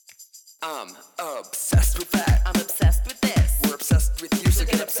I'm obsessed with that. I'm obsessed with this. We're obsessed with you, so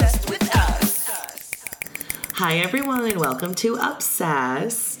get obsessed with us. Hi, everyone, and welcome to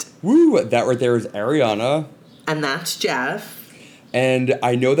Obsessed. Woo! That right there is Ariana. And that's Jeff. And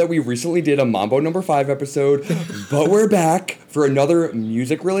I know that we recently did a Mambo number 5 episode, but we're back for another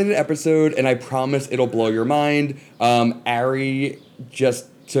music-related episode, and I promise it'll blow your mind. Ari, just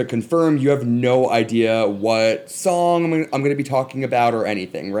to confirm, you have no idea what song I'm going to be talking about or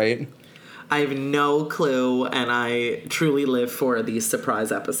anything, right? I have no clue, and I truly live for these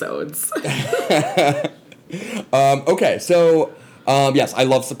surprise episodes. Okay, so... yes, I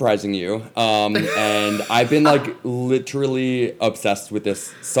love surprising you. And I've been literally obsessed with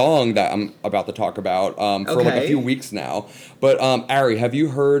this song that I'm about to talk about for a few weeks now. But Ari, have you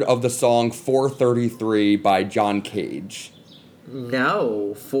heard of the song 433 by John Cage?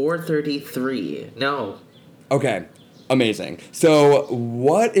 No, 433. No. Okay, amazing. So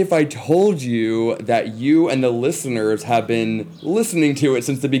what if I told you that you and the listeners have been listening to it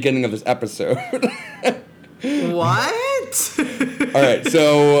since the beginning of this episode? What? All right,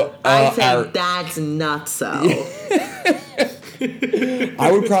 so... I think that's nutso.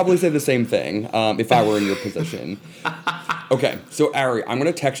 I would probably say the same thing if I were in your position. Okay, so Ari, I'm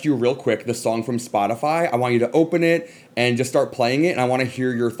going to text you real quick the song from Spotify. I want you to open it and just start playing it, and I want to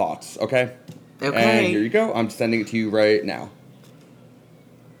hear your thoughts, okay? Okay. And here you go. I'm sending it to you right now.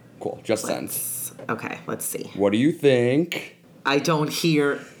 Cool, just sent. Okay, let's see. What do you think? I don't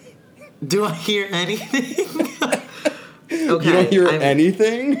hear... Do I hear anything? Okay. You don't hear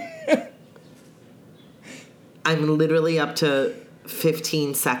anything? I'm literally up to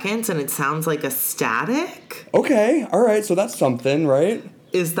 15 seconds and it sounds like a static. Okay, all right, so that's something, right?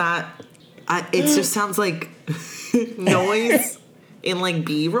 Is that... it just sounds like noise in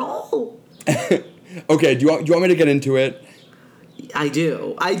B-roll. Okay, do you want me to get into it? I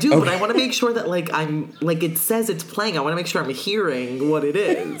do, okay. But I want to make sure that I'm it says it's playing. I want to make sure I'm hearing what it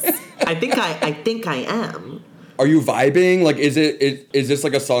is. I think I am. Are you vibing? Is this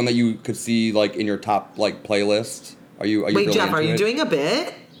a song that you could see in your top playlist? Are you Wait, really Jeff, are you it? doing a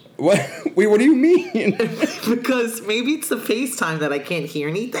bit? What? Wait, what do you mean? Because maybe it's the FaceTime that I can't hear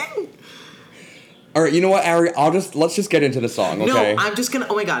anything. All right, you know what, Ari? Let's just get into the song, okay? No, I'm just gonna.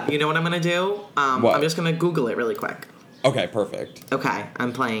 Oh my God! You know what I'm gonna do? What? I'm just gonna Google it really quick. Okay, perfect. Okay,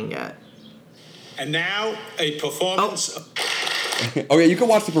 I'm playing it. And now, a performance... Okay, you can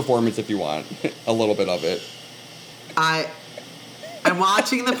watch the performance if you want. A little bit of it. I'm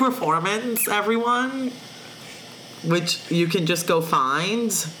watching the performance, everyone, which you can just go find.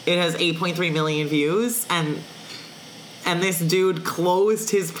 It has 8.3 million views, and this dude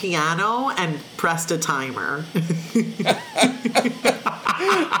closed his piano and pressed a timer.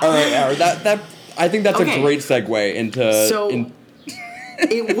 All right, Ari, I think that's Okay. a great segue into...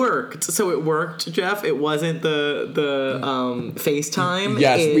 It worked. So it worked, Jeff. It wasn't the FaceTime.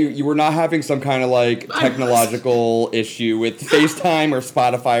 Yes, you were not having some kind of technological issue with FaceTime or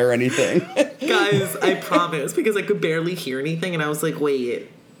Spotify or anything. Guys, I promise, because I could barely hear anything, and I was like,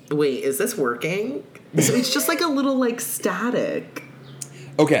 wait, is this working? So it's just a little static.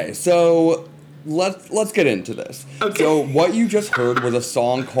 Okay, so let's get into this. Okay. So what you just heard was a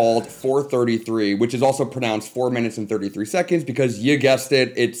song called 433, which is also pronounced 4 minutes and 33 seconds because you guessed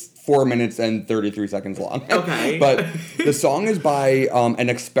it, it's 4 minutes and 33 seconds long. Okay. But the song is by an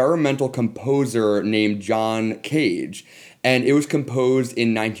experimental composer named John Cage. And it was composed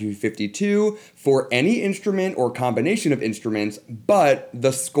in 1952 for any instrument or combination of instruments, but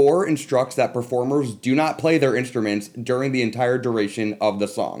the score instructs that performers do not play their instruments during the entire duration of the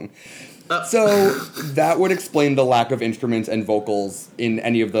song. So that would explain the lack of instruments and vocals in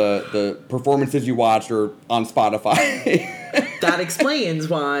any of the performances you watched or on Spotify. That explains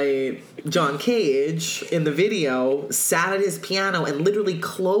why John Cage, in the video, sat at his piano and literally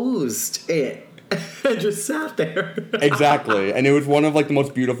closed it. And just sat there. Exactly. And it was one of the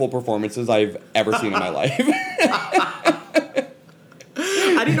most beautiful performances I've ever seen in my life.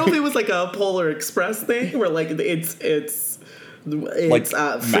 I didn't know if it was a Polar Express thing where it's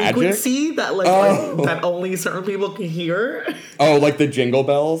frequency that that only certain people can hear. Oh, the Jingle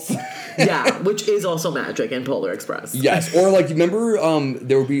Bells? Yeah, which is also magic in Polar Express. Yes. Or remember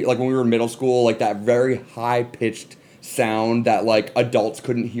there would be when we were in middle school, that very high pitched sound that adults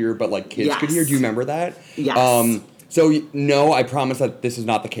couldn't hear but kids could hear. Do you remember that? Yes. So no, I promise that this is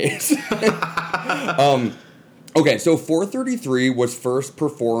not the case. Okay, so 433 was first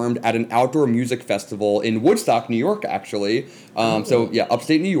performed at an outdoor music festival in Woodstock, New York, actually. So yeah,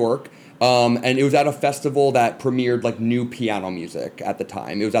 upstate New York. And it was at a festival that premiered new piano music at the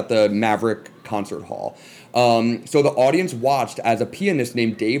time. It was at the Maverick Concert Hall. So the audience watched as a pianist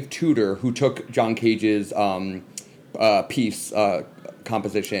named Dave Tudor, who took John Cage's piece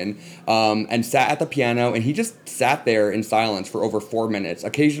composition, and sat at the piano, and he just sat there in silence for over 4 minutes.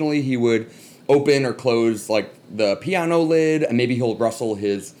 Occasionally he would open or close like the piano lid, and maybe he'll rustle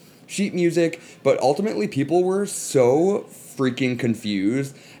his sheet music, but ultimately people were so freaking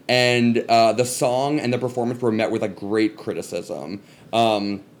confused, and the song and the performance were met with a great criticism,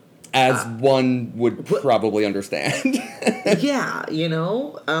 as one would probably understand. Yeah,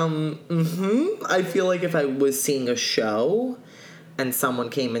 I feel like if I was seeing a show and someone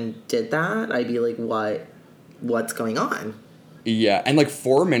came and did that, I'd be like, what's going on? Yeah, and like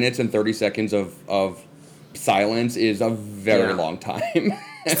 4 minutes and 30 seconds of silence is a very long time.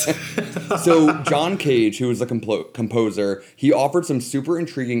 So John Cage, who was the composer, he offered some super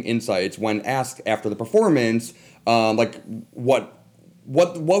intriguing insights when asked after the performance, like what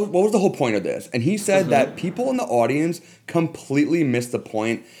was the whole point of this? And he said that people in the audience completely missed the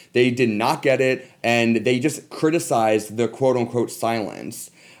point. They did not get it, and they just criticized the quote-unquote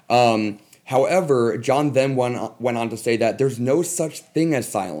silence. However, John then went on to say that there's no such thing as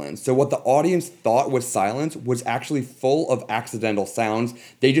silence. So what the audience thought was silence was actually full of accidental sounds.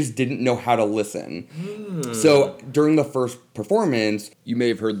 They just didn't know how to listen. So during the first performance, you may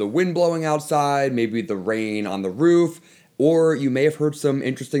have heard the wind blowing outside, maybe the rain on the roof, or you may have heard some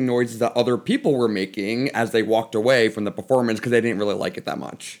interesting noises that other people were making as they walked away from the performance because they didn't really like it that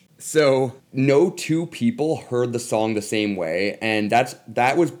much. So no two people heard the song the same way, and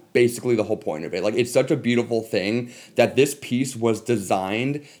that was basically the whole point of it. Like, it's such a beautiful thing that this piece was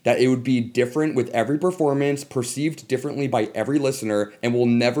designed that it would be different with every performance, perceived differently by every listener, and will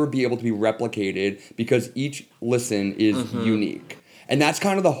never be able to be replicated because each listen is unique. And that's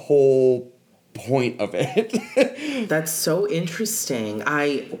kind of the whole point of it. That's so interesting.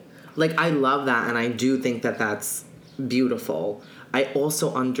 I love that, and I do think that that's beautiful. I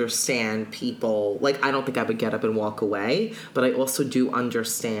also understand people, like, I don't think I would get up and walk away, but I also do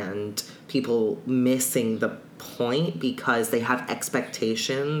understand people missing the point because they have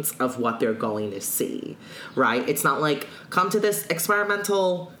expectations of what they're going to see, right? It's not like, come to this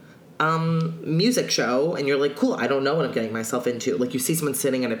experimental music show, and you're like, cool, I don't know what I'm getting myself into. Like, you see someone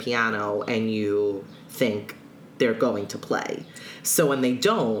sitting at a piano, and you think they're going to play. So when they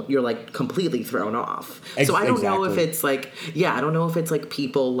don't, you're like completely thrown off. So I don't know if it's like, I don't know if it's like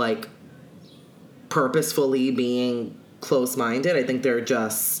people like purposefully being close-minded. I think they're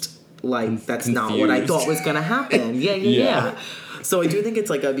just like, that's not what I thought was going to happen. Yeah. So I do think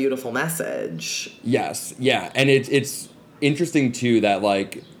it's like a beautiful message. Yes, yeah. And it's interesting too that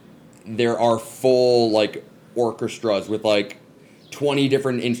like there are full like orchestras with like 20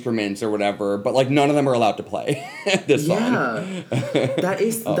 different instruments or whatever, but like none of them are allowed to play this song. Yeah.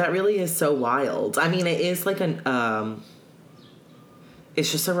 That really is so wild. I mean, it is like it's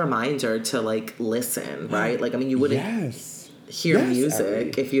just a reminder to like listen, right? Like, I mean, you wouldn't hear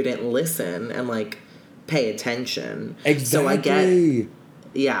music if you didn't listen and like pay attention. Exactly. So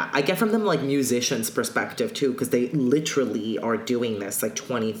I get from them like musicians' perspective too, because they literally are doing this like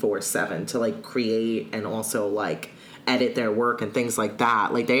 24/7 to like create and also like edit their work and things like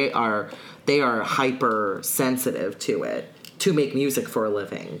that. Like they are hyper sensitive to it to make music for a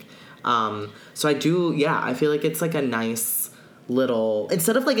living. So I feel like it's like a nice little,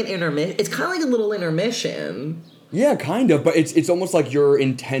 instead of like an intermission, it's kind of like a little intermission. Yeah, kind of, but it's almost like you're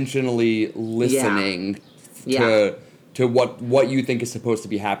intentionally listening to what you think is supposed to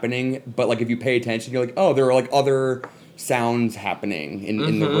be happening. But like if you pay attention, you're like, oh, there are like other sounds happening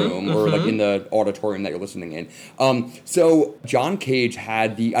in the room or like in the auditorium that you're listening in. So John Cage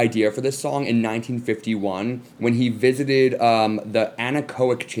had the idea for this song in 1951 when he visited the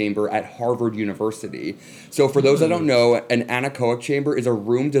anechoic chamber at Harvard University. So for those that don't know, an anechoic chamber is a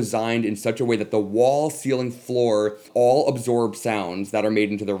room designed in such a way that the wall, ceiling, floor all absorb sounds that are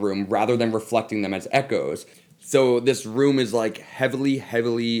made into the room rather than reflecting them as echoes. So this room is like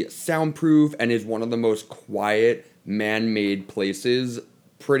heavily soundproof and is one of the most quiet man-made places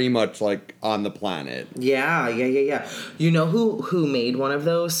pretty much like on the planet. Yeah. You know who made one of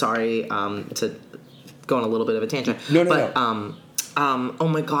those? Sorry to go on a little bit of a tangent. No. Oh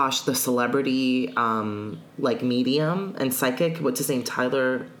my gosh, the celebrity like medium and psychic, what's his name?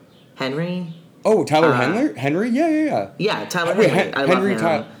 Tyler Henry? Oh, Tyler Henry? Yeah. Yeah, Tyler Henry. I love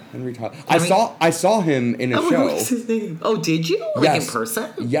him. Henry Tyler. I saw him in a show. What's his name? Oh, did you? Like in person?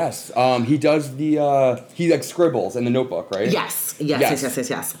 Yes. He does he like scribbles in the Notebook, right? Yes.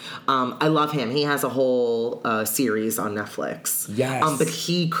 I love him. He has a whole series on Netflix. Yes. But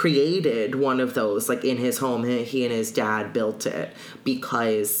he created one of those like in his home. He and his dad built it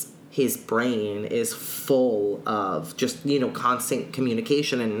because his brain is full of just, constant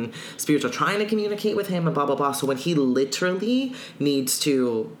communication, and spirits are trying to communicate with him and blah, blah, blah. So when he literally needs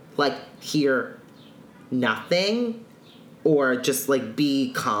to, like, hear nothing or just, like,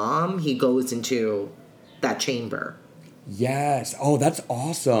 be calm, he goes into that chamber. Yes. Oh, that's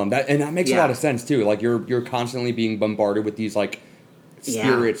awesome. That makes a lot of sense too. Like you're constantly being bombarded with these like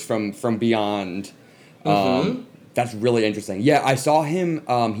spirits from beyond. That's really interesting. Yeah, I saw him.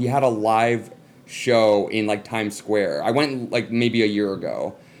 He had a live show in like Times Square. I went like maybe a year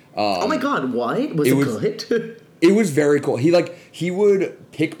ago. Oh my God! What was it good? It was very cool. He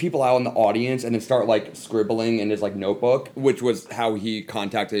would pick people out in the audience and then start like scribbling in his like notebook, which was how he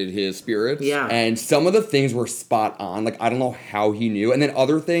contacted his spirits. Yeah. And some of the things were spot on. Like I don't know how he knew. And then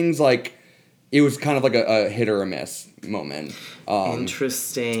other things like it was kind of like a hit or a miss moment.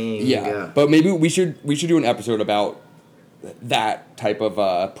 Interesting. Yeah. But maybe we should do an episode about that type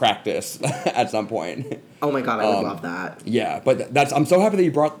of practice at some point. Oh my God, I would love that. Yeah, but I'm so happy that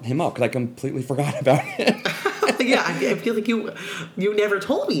you brought him up because I completely forgot about it. Yeah, I feel like you never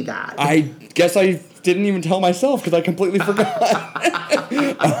told me that. I guess I didn't even tell myself because I completely forgot.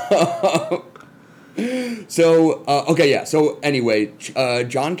 So anyway,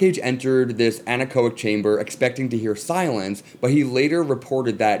 John Cage entered this anechoic chamber expecting to hear silence, but he later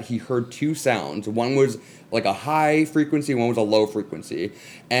reported that he heard two sounds. One was like a high frequency, one was a low frequency.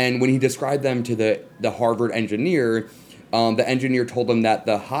 And when he described them to the Harvard engineer, the engineer told him that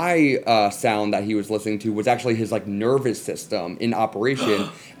the high sound that he was listening to was actually his like nervous system in operation,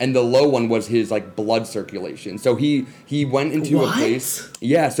 and the low one was his like blood circulation. So he went into a place.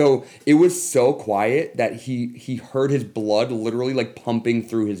 Yeah, so it was so quiet that he heard his blood literally like pumping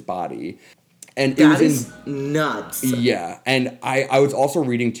through his body. And it was nuts. Yeah, and I was also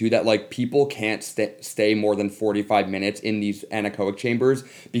reading too that like people can't stay more than 45 minutes in these anechoic chambers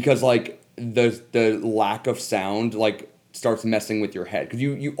because like the lack of sound like starts messing with your head because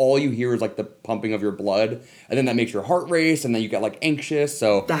you all you hear is like the pumping of your blood, and then that makes your heart race, and then you get like anxious.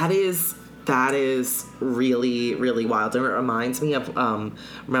 So that is really, really wild. And it reminds me of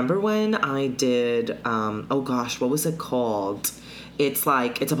remember when I did oh gosh, what was it called? It's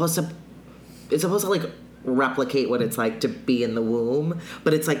like it's supposed to like replicate what it's like to be in the womb,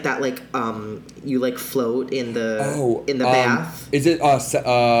 but it's like that like you like float in the bath. Is it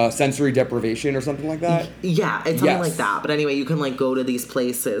sensory deprivation or something like that? Yeah, it's something like that. But anyway, you can like go to these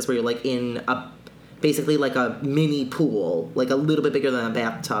places where you're like in basically like a mini pool, like a little bit bigger than a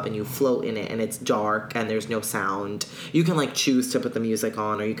bathtub, and you float in it, and it's dark and there's no sound. You can like choose to put the music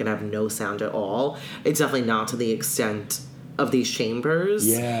on, or you can have no sound at all. It's definitely not to the extent of these chambers.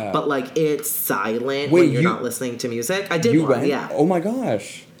 Yeah. But like it's silent when you're not listening to music. I did one, yeah. Oh my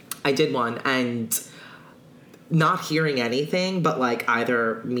gosh. I did one, and not hearing anything but like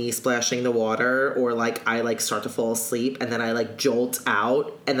either me splashing the water or like I like start to fall asleep and then I like jolt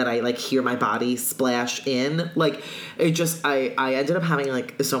out and then I like hear my body splash in. Like it just I ended up having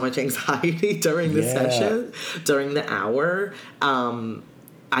like so much anxiety during the session, during the hour.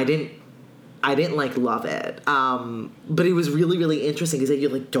 I didn't like love it. But it was really, really interesting because you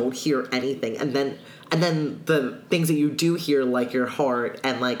like don't hear anything, and then the things that you do hear, like your heart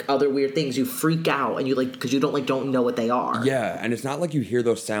and like other weird things, you freak out and you like because you don't know what they are. Yeah, and it's not like you hear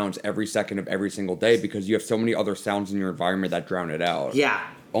those sounds every second of every single day because you have so many other sounds in your environment that drown it out. Yeah.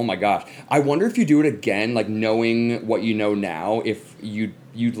 Oh my gosh. I wonder if you do it again, like knowing what you know now, if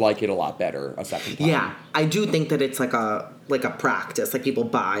you'd like it a lot better a second time. Yeah, I do think that it's like a practice. Like people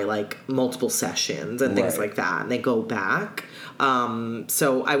buy like multiple sessions and things like that, and they go back.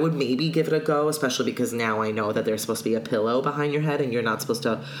 So I would maybe give it a go, especially because now I know that there's supposed to be a pillow behind your head, and you're not supposed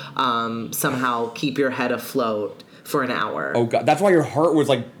to somehow keep your head afloat for an hour. Oh god, that's why your heart was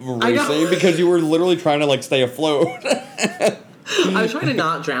like racing because you were literally trying to like stay afloat. I was trying to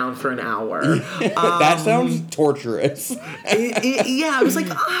not drown for an hour. That sounds torturous. Yeah, I was like,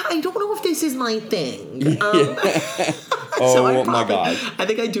 I don't know if this is my thing. Oh my god. I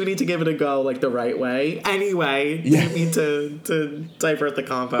think I do need to give it a go, like the right way. Anyway, didn't mean to divert the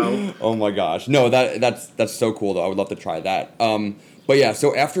combo. Oh my gosh. No, that's so cool though. I would love to try that. But yeah,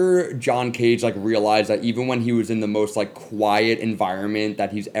 so after John Cage like realized that even when he was in the most like quiet environment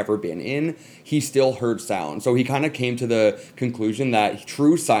that he's ever been in, he still heard sound. So he kind of came to the conclusion that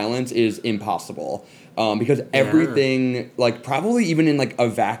true silence is impossible. Because everything, like probably even in like a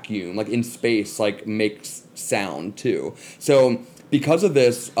vacuum, like in space, like makes sound too. So because of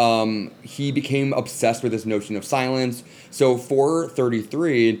this, he became obsessed with this notion of silence. So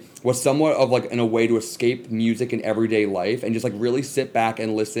 433 was somewhat of like in a way to escape music in everyday life and just like really sit back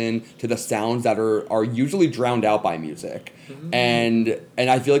and listen to the sounds that are usually drowned out by music. And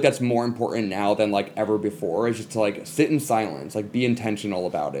I feel like that's more important now than like ever before, is just to like sit in silence, like be intentional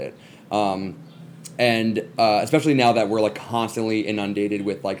about it. And especially now that we're like constantly inundated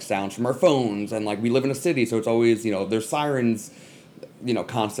with like sounds from our phones, and like we live in a city, so it's always, you know, there's sirens, you know,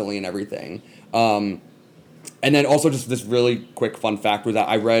 constantly and everything. And then also just this really quick fun fact was that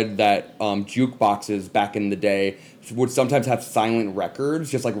I read that jukeboxes back in the day would sometimes have silent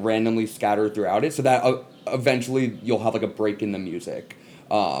records just like randomly scattered throughout it, so that eventually you'll have like a break in the music,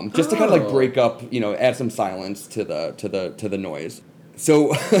 just to kind of like break up, you know, add some silence to the noise.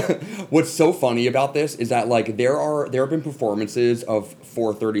 So what's so funny about this is that like there have been performances of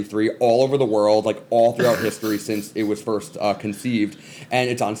 433 all over the world, like all throughout history since it was first conceived, and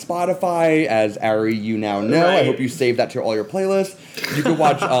it's on Spotify, as Ari, you now know. Right. I hope you save that to all your playlists. You can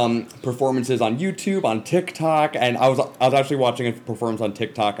watch performances on YouTube, on TikTok, and I was actually watching a performance on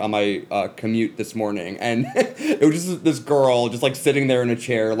TikTok on my commute this morning, and it was just this girl just like sitting there in a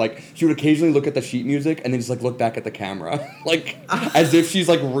chair, like she would occasionally look at the sheet music and then just like look back at the camera, like as if she's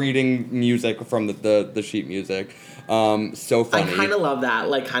like reading music from the sheet music. So funny. I kind of love that,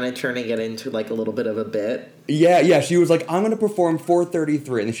 like kind of turning it into like a little bit of a bit. Yeah, she was like, I'm going to perform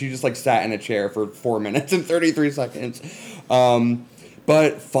 433, and then she just like sat in a chair for 4 minutes and 33 seconds.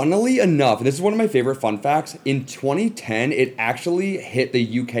 But funnily enough, and this is one of my favorite fun facts, in 2010, it actually hit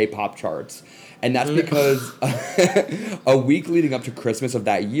the UK pop charts. And that's because a week leading up to Christmas of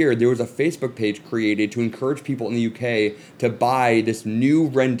that year, there was a Facebook page created to encourage people in the UK to buy this new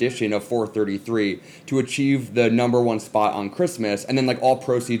rendition of 433 to achieve the #1 spot on Christmas. And then like all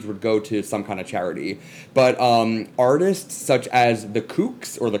proceeds would go to some kind of charity. But artists such as the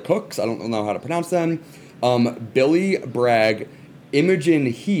Kooks, I don't know how to pronounce them, Billy Bragg, Imogen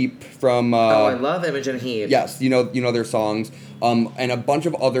Heap from... I love Imogen Heap. Yes, you know their songs. And a bunch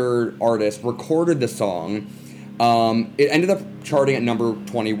of other artists recorded the song. It ended up charting at number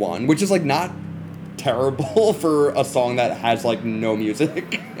 21, which is like not terrible for a song that has like no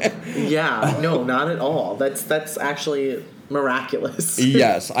music. Yeah, no, not at all. That's actually miraculous.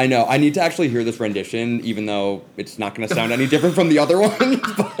 Yes, I know. I need to actually hear this rendition, even though it's not going to sound any different from the other ones.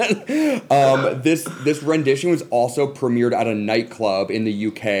 But this rendition was also premiered at a nightclub in the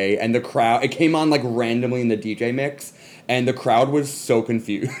UK, and the crowd, it came on like randomly in the DJ mix, and the crowd was so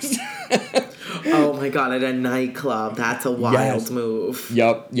confused. Oh my god, at a nightclub. That's a wild move.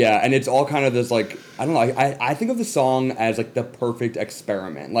 Yep, yeah, and it's all kind of this like, I don't know, I think of the song as like the perfect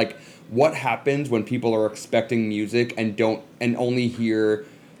experiment. Like, what happens when people are expecting music and only hear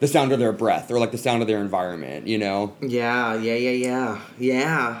the sound of their breath or like the sound of their environment, you know? Yeah.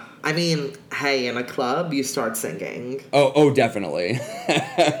 I mean, hey, in a club, you start singing. Oh, definitely.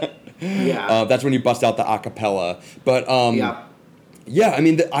 Yeah. That's when you bust out the acapella. But Yeah. yeah, I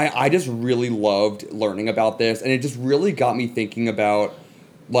mean, I just really loved learning about this, and it just really got me thinking about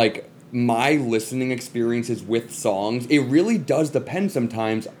like my listening experiences with songs. It really does depend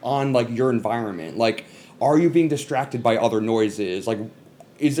sometimes on like your environment. Like, are you being distracted by other noises? Like,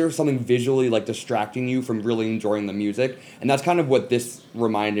 is there something visually like distracting you from really enjoying the music? And that's kind of what this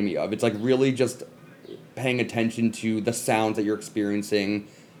reminded me of. It's like really just paying attention to the sounds that you're experiencing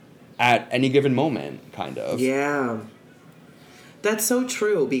at any given moment, kind of. Yeah. That's so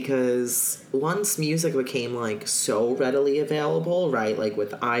true, because once music became like so readily available, right, like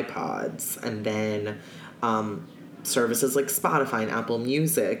with iPods and then services like Spotify and Apple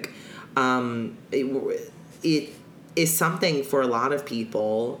Music, it is something for a lot of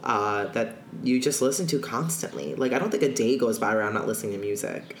people that you just listen to constantly. Like, I don't think a day goes by where I'm not listening to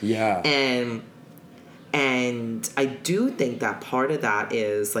music. Yeah. And I do think that part of that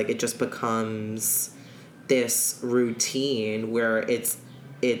is like it just becomes this routine where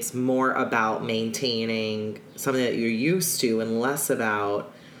it's more about maintaining something that you're used to and less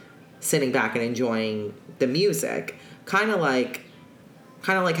about sitting back and enjoying the music. Kind of like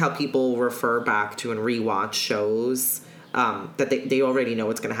how people refer back to and rewatch shows that they already know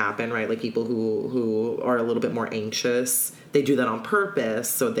what's going to happen, right? Like people who are a little bit more anxious, they do that on purpose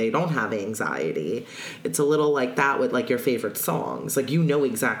so they don't have anxiety. It's a little like that with like your favorite songs. Like, you know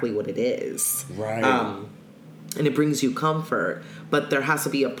exactly what it is. Right. And it brings you comfort, but there has to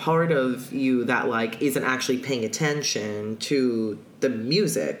be a part of you that like isn't actually paying attention to the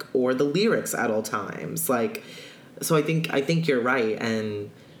music or the lyrics at all times. Like, so I think you're right, and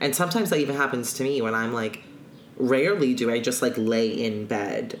sometimes that even happens to me when I'm like rarely do I just like lay in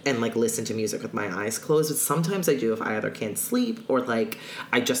bed and like listen to music with my eyes closed. But sometimes I do if I either can't sleep or like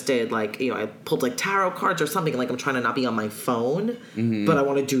I just did like, you know, I pulled like tarot cards or something. Like I'm trying to not be on my phone, but I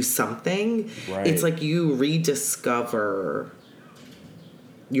want to do something. Right. It's like you rediscover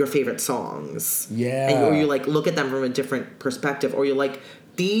your favorite songs. Yeah. And, or you like look at them from a different perspective, or you're like,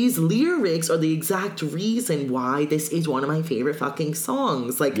 these lyrics are the exact reason why this is one of my favorite fucking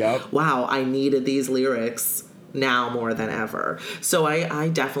songs. Like, Yep. wow, I needed these lyrics now more than ever. So I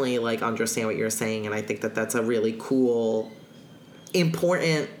definitely like understand what you're saying, and I think that that's a really cool,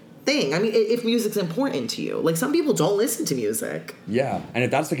 important thing. I mean, if music's important to you, like some people don't listen to music. Yeah, and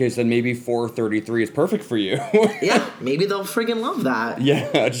if that's the case, then maybe 433 is perfect for you. Yeah, maybe they'll friggin' love that.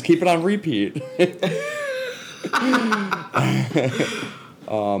 Yeah, just keep it on repeat.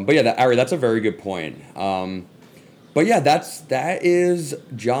 But yeah, Ari, that's a very good point. But yeah, that is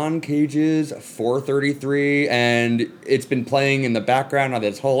John Cage's 433, and it's been playing in the background on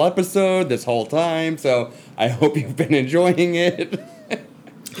this whole episode, this whole time. So I hope you've been enjoying it.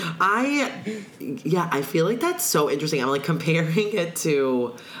 I feel like that's so interesting. I'm like comparing it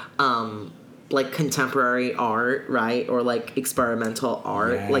to like contemporary art, right? Or like experimental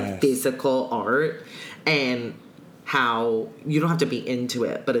art, Yes. like physical art, and how you don't have to be into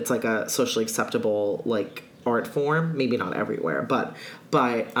it, but it's like a socially acceptable like art form. Maybe not everywhere, but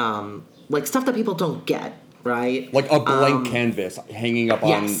like stuff that people don't get, right? Like a blank canvas hanging up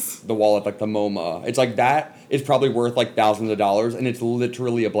Yes. on the wall at like the MoMA. It's like that is probably worth like thousands of dollars, and it's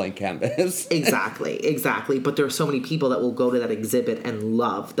literally a blank canvas. Exactly. But there are so many people that will go to that exhibit and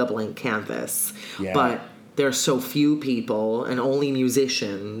love the blank canvas. Yeah. But there are so few people, and only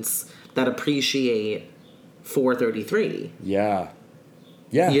musicians, that appreciate 433. Yeah.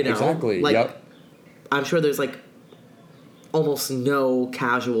 Yeah, You know? exactly. Like, Yep. I'm sure there's like almost no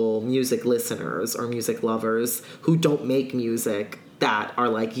casual music listeners or music lovers who don't make music that are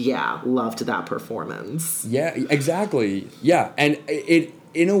like, yeah, loved that performance. Yeah, exactly. Yeah, and it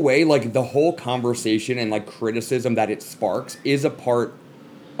in a way, like the whole conversation and like criticism that it sparks is a part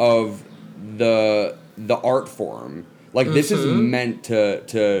of the art form. Like this is meant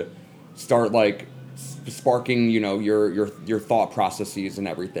to start like sparking, you know, your thought processes and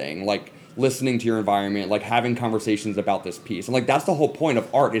everything. Like listening to your environment, like having conversations about this piece. And like that's the whole point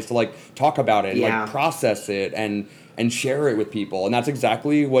of art, is to like talk about it and Yeah. like process it and share it with people. And that's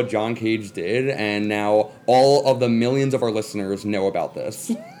exactly what John Cage did, and now all of the millions of our listeners know about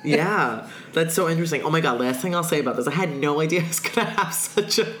this. Yeah, that's so interesting. Oh my god, last thing I'll say about this, I had no idea I was gonna have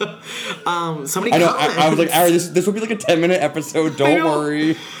such a so many I know, comments. I was like, Ari, this will be like a 10-minute episode, don't know.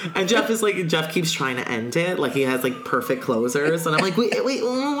 worry. And Jeff keeps trying to end it, like he has like perfect closers, and I'm like, wait,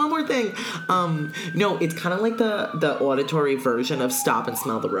 one more thing. No, it's kind of like the auditory version of Stop and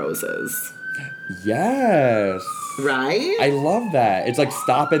Smell the Roses, Yes. right? I love that. It's like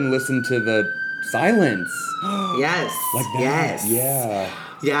stop and listen to the silence. Yes, Like that. yes, Yeah.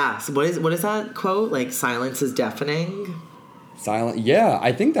 yeah. So what is that quote? Like, silence is deafening. Silent. Yeah,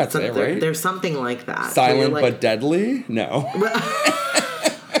 I think that's it, right? There's something like that. where you're Silent like- but deadly? No.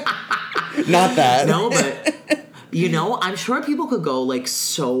 Not that. No, but you know, I'm sure people could go like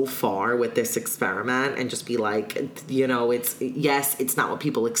so far with this experiment and just be like, you know, it's not what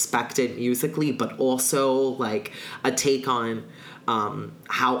people expected musically, but also like a take on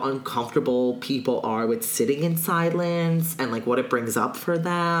how uncomfortable people are with sitting in silence and like what it brings up for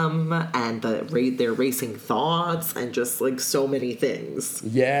them and their racing thoughts and just like so many things.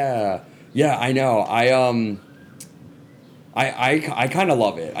 Yeah. Yeah, I know. I kind of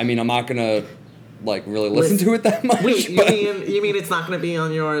love it. I mean, I'm not gonna like really listen to it that much. Wait, but you mean it's not going to be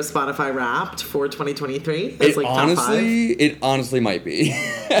on your Spotify Wrapped for 2023? As it like top five? honestly might be.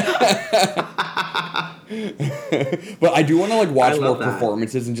 But I do want to like watch I more love that.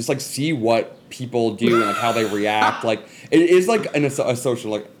 performances and just like see what people do and like how they react. Like it is like a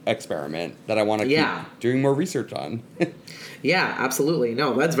social like, experiment that I want to Yeah. keep doing more research on. Yeah, absolutely.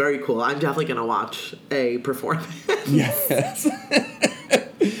 No, that's very cool. I'm definitely going to watch a performance. Yes.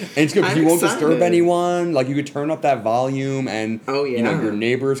 And it's good because I'm you won't disturb excited. anyone. Like you could turn up that volume, and Oh, you know yeah. your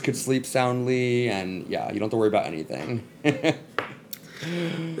neighbors could sleep soundly, and yeah, you don't have to worry about anything.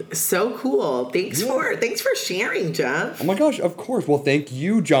 So cool. Thanks for sharing, Jeff. Oh my gosh! Of course. Well, thank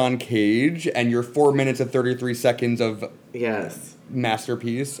you, John Cage, and your 4 minutes and 33 seconds of Yes.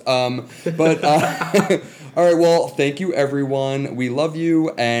 masterpiece. But all right. Well, thank you, everyone. We love you,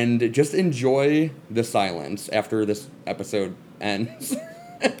 and just enjoy the silence after this episode ends.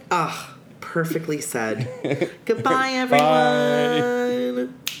 Ah, perfectly said. Goodbye, Bye.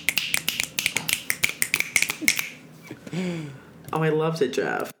 everyone. Oh, I loved it,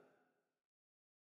 Jeff.